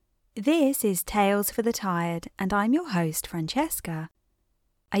This is Tales for the Tired, and I'm your host, Francesca.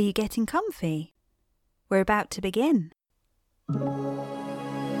 Are you getting comfy? We're about to begin. I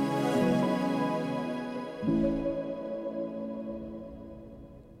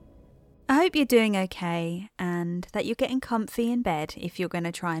hope you're doing okay and that you're getting comfy in bed if you're going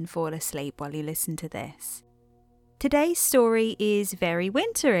to try and fall asleep while you listen to this. Today's story is very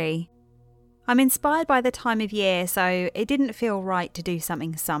wintry. I'm inspired by the time of year, so it didn't feel right to do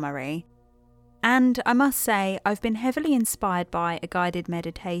something summery. And I must say, I've been heavily inspired by a guided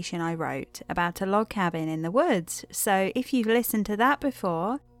meditation I wrote about a log cabin in the woods. So if you've listened to that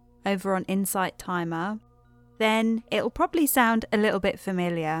before, over on Insight Timer, then it'll probably sound a little bit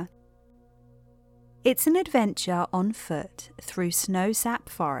familiar. It's an adventure on foot through Snowsap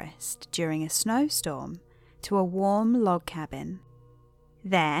forest during a snowstorm to a warm log cabin.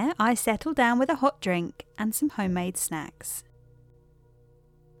 There, I settled down with a hot drink and some homemade snacks.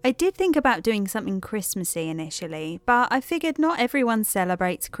 I did think about doing something Christmassy initially, but I figured not everyone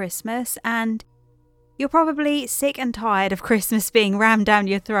celebrates Christmas and you're probably sick and tired of Christmas being rammed down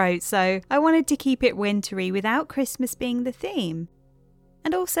your throat, so I wanted to keep it wintry without Christmas being the theme.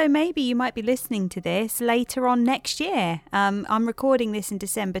 And also maybe you might be listening to this later on next year. I'm recording this in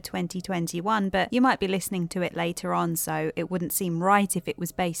December 2021, but you might be listening to it later on, so it wouldn't seem right if it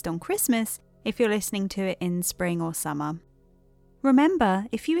was based on Christmas if you're listening to it in spring or summer. Remember,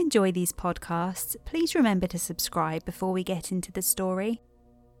 if you enjoy these podcasts, please remember to subscribe before we get into the story.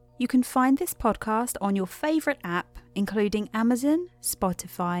 You can find this podcast on your favourite app, including Amazon,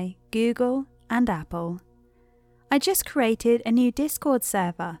 Spotify, Google, and Apple. I just created a new Discord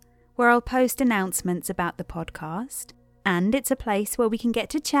server where I'll post announcements about the podcast, and it's a place where we can get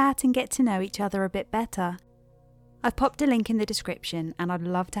to chat and get to know each other a bit better. I've popped a link in the description and I'd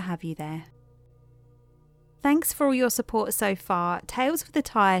love to have you there. Thanks for all your support so far. Tales for the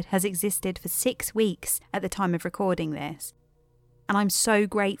Tired has existed for 6 weeks at the time of recording this, and I'm so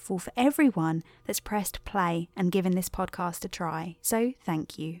grateful for everyone that's pressed play and given this podcast a try, so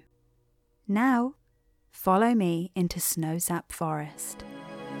thank you. Now, follow me into Snowsap Forest.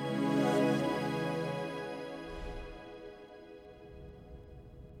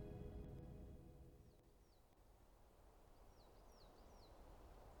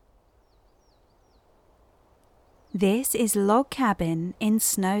 This is Log Cabin in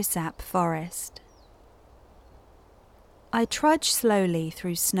Snowsap Forest. I trudge slowly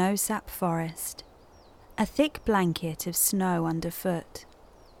through Snowsap Forest, a thick blanket of snow underfoot,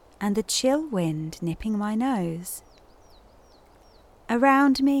 and the chill wind nipping my nose.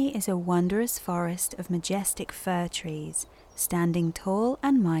 Around me is a wondrous forest of majestic fir trees, standing tall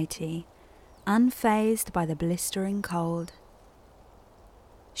and mighty, unfazed by the blistering cold.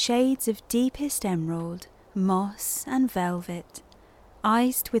 Shades of deepest emerald, moss and velvet,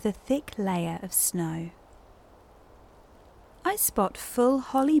 iced with a thick layer of snow. I spot full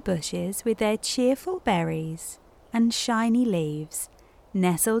holly bushes with their cheerful berries and shiny leaves,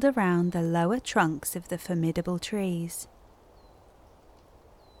 nestled around the lower trunks of the formidable trees.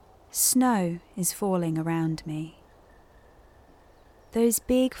 Snow is falling around me. Those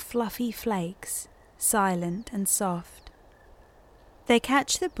big fluffy flakes, silent and soft. They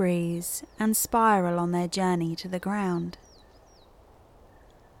catch the breeze and spiral on their journey to the ground.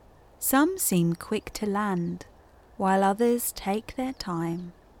 Some seem quick to land, while others take their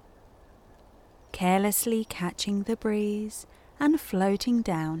time, carelessly catching the breeze and floating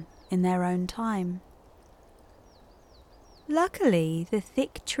down in their own time. Luckily, the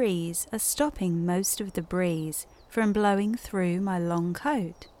thick trees are stopping most of the breeze from blowing through my long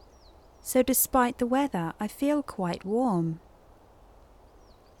coat, so despite the weather, I feel quite warm.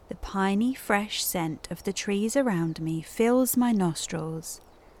 The piney, fresh scent of the trees around me fills my nostrils,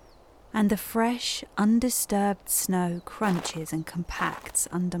 and the fresh, undisturbed snow crunches and compacts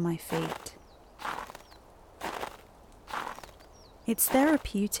under my feet. It's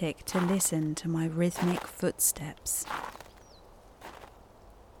therapeutic to listen to my rhythmic footsteps.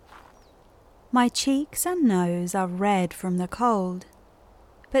 My cheeks and nose are red from the cold,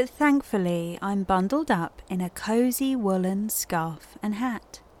 but thankfully I'm bundled up in a cozy woolen scarf and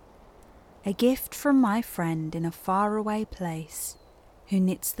hat, a gift from my friend in a faraway place who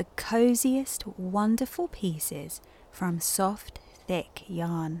knits the coziest, wonderful pieces from soft, thick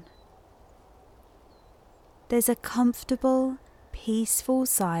yarn. There's a comfortable, peaceful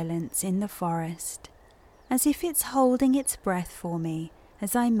silence in the forest, as if it's holding its breath for me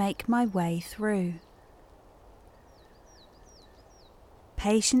as I make my way through.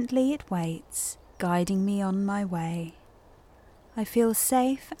 Patiently it waits, guiding me on my way. I feel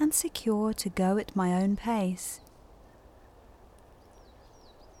safe and secure to go at my own pace.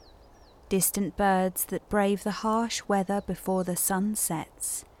 Distant birds that brave the harsh weather before the sun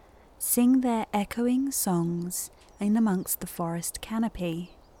sets sing their echoing songs in amongst the forest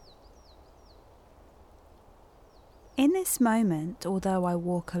canopy. In this moment, although I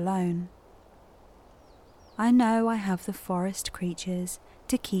walk alone, I know I have the forest creatures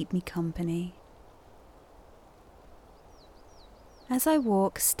to keep me company. As I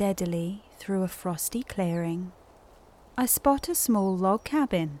walk steadily through a frosty clearing, I spot a small log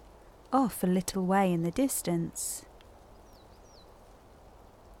cabin off a little way in the distance.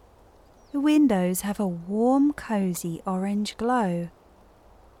 The windows have a warm, cosy orange glow,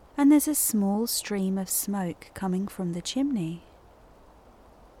 and there's a small stream of smoke coming from the chimney.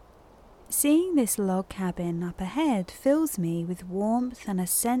 Seeing this log cabin up ahead fills me with warmth and a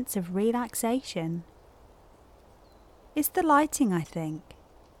sense of relaxation. It's the lighting, I think.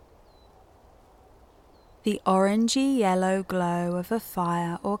 The orangey yellow glow of a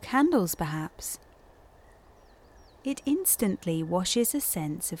fire or candles, perhaps. It instantly washes a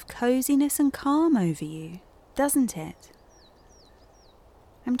sense of coziness and calm over you, doesn't it?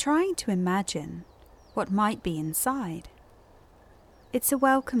 I'm trying to imagine what might be inside. It's a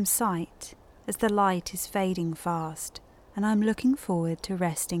welcome sight as the light is fading fast, and I'm looking forward to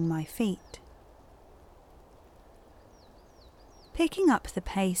resting my feet. Picking up the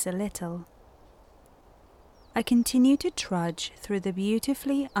pace a little, I continue to trudge through the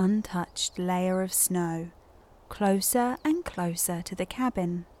beautifully untouched layer of snow, closer and closer to the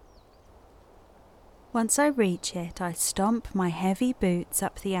cabin. Once I reach it, I stomp my heavy boots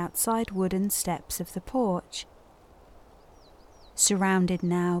up the outside wooden steps of the porch, surrounded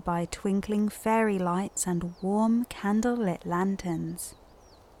now by twinkling fairy lights and warm candle-lit lanterns,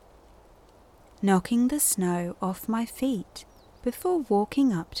 knocking the snow off my feet before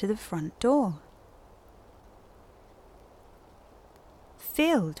walking up to the front door.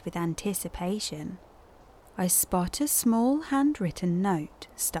 Filled with anticipation, I spot a small handwritten note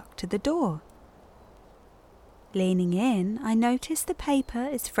stuck to the door. Leaning in, I notice the paper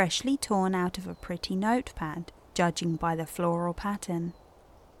is freshly torn out of a pretty notepad, judging by the floral pattern.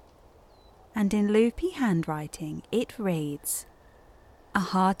 And in loopy handwriting it reads, "A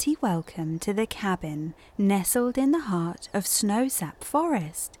hearty welcome to the cabin nestled in the heart of Snowsap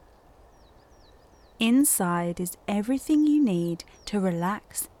Forest. Inside is everything you need to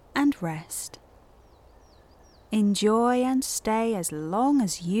relax and rest. Enjoy and stay as long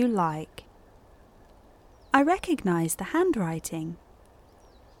as you like." I recognize the handwriting.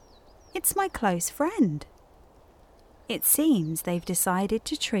 It's my close friend. It seems they've decided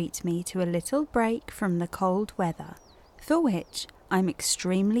to treat me to a little break from the cold weather, for which I'm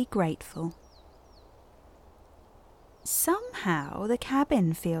extremely grateful. Somehow the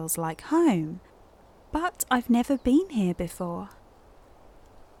cabin feels like home, but I've never been here before.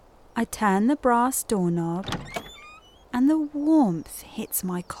 I turn the brass doorknob, and the warmth hits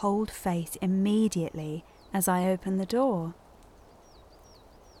my cold face immediately as I open the door.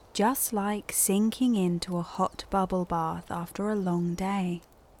 Just like sinking into a hot bubble bath after a long day.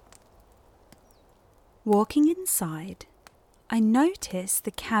 Walking inside, I notice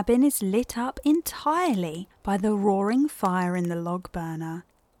the cabin is lit up entirely by the roaring fire in the log burner,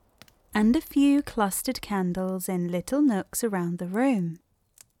 and a few clustered candles in little nooks around the room.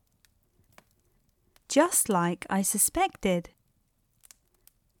 Just like I suspected.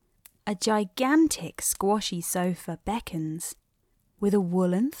 A gigantic squashy sofa beckons, with a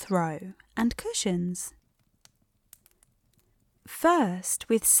woolen throw and cushions. First,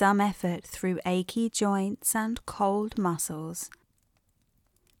 with some effort through achy joints and cold muscles,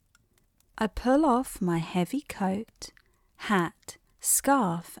 I pull off my heavy coat, hat,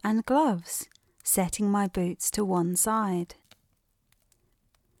 scarf and gloves, setting my boots to one side.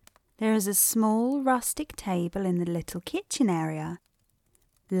 There is a small rustic table in the little kitchen area,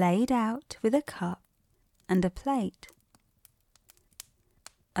 laid out with a cup and a plate.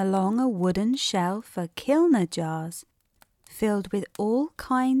 Along a wooden shelf are Kilner jars, filled with all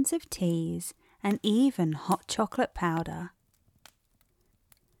kinds of teas and even hot chocolate powder.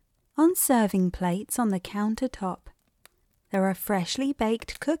 On serving plates on the countertop, there are freshly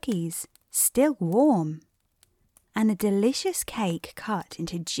baked cookies, still warm, and a delicious cake cut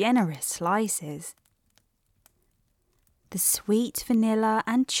into generous slices. The sweet vanilla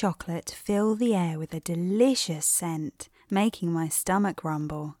and chocolate fill the air with a delicious scent, making my stomach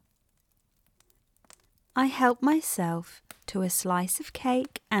rumble. I help myself to a slice of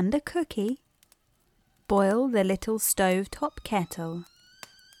cake and a cookie, boil the little stovetop kettle,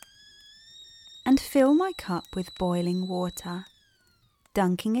 and fill my cup with boiling water,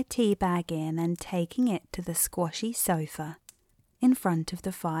 dunking a tea bag in and taking it to the squashy sofa in front of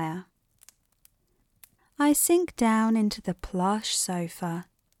the fire. I sink down into the plush sofa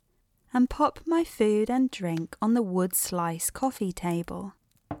and pop my food and drink on the wood slice coffee table.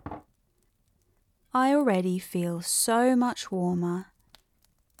 I already feel so much warmer,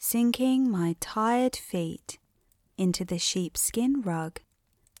 sinking my tired feet into the sheepskin rug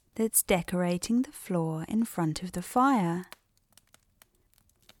that's decorating the floor in front of the fire.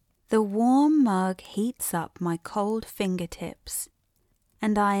 The warm mug heats up my cold fingertips,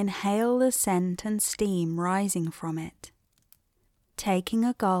 and I inhale the scent and steam rising from it. Taking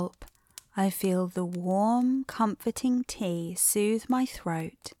a gulp, I feel the warm, comforting tea soothe my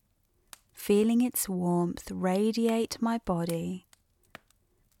throat, feeling its warmth radiate my body,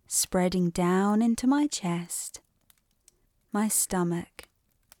 spreading down into my chest, my stomach,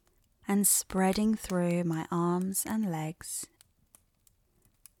 and spreading through my arms and legs.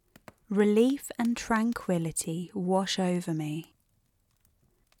 Relief and tranquility wash over me.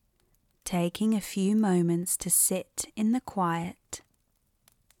 Taking a few moments to sit in the quiet,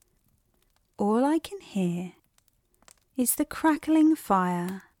 all I can hear is the crackling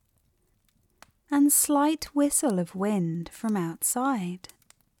fire and slight whistle of wind from outside.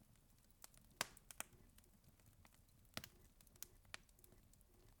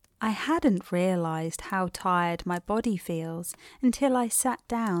 I hadn't realised how tired my body feels until I sat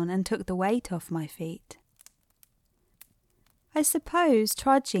down and took the weight off my feet. I suppose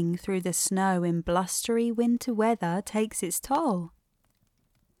trudging through the snow in blustery winter weather takes its toll.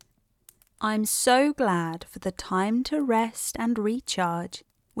 I'm so glad for the time to rest and recharge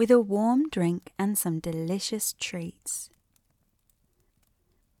with a warm drink and some delicious treats.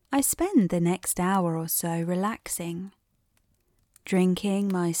 I spend the next hour or so relaxing, drinking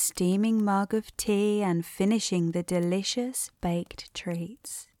my steaming mug of tea and finishing the delicious baked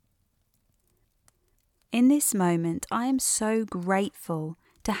treats. In this moment, I am so grateful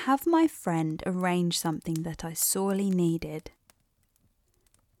to have my friend arrange something that I sorely needed.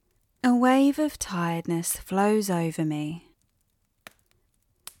 A wave of tiredness flows over me,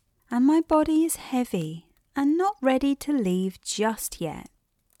 and my body is heavy and not ready to leave just yet.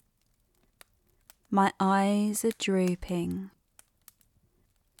 My eyes are drooping,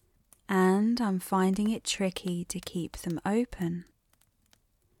 and I'm finding it tricky to keep them open.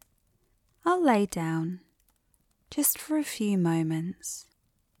 I'll lay down, just for a few moments.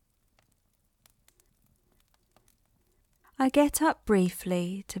 I get up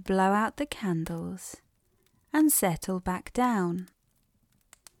briefly to blow out the candles and settle back down.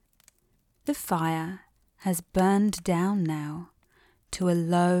 The fire has burned down now to a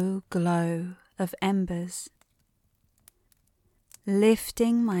low glow of embers.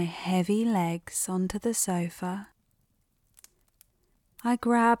 Lifting my heavy legs onto the sofa, I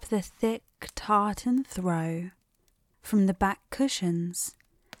grab the thick tartan throw from the back cushions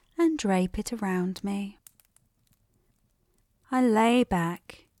and drape it around me. I lay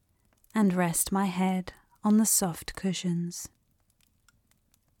back and rest my head on the soft cushions.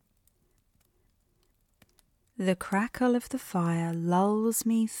 The crackle of the fire lulls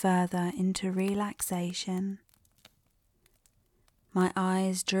me further into relaxation, my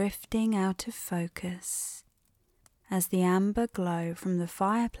eyes drifting out of focus as the amber glow from the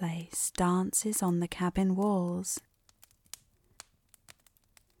fireplace dances on the cabin walls.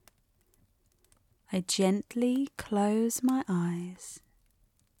 I gently close my eyes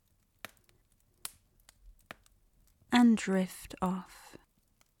and drift off.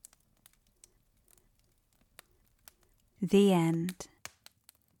 The end.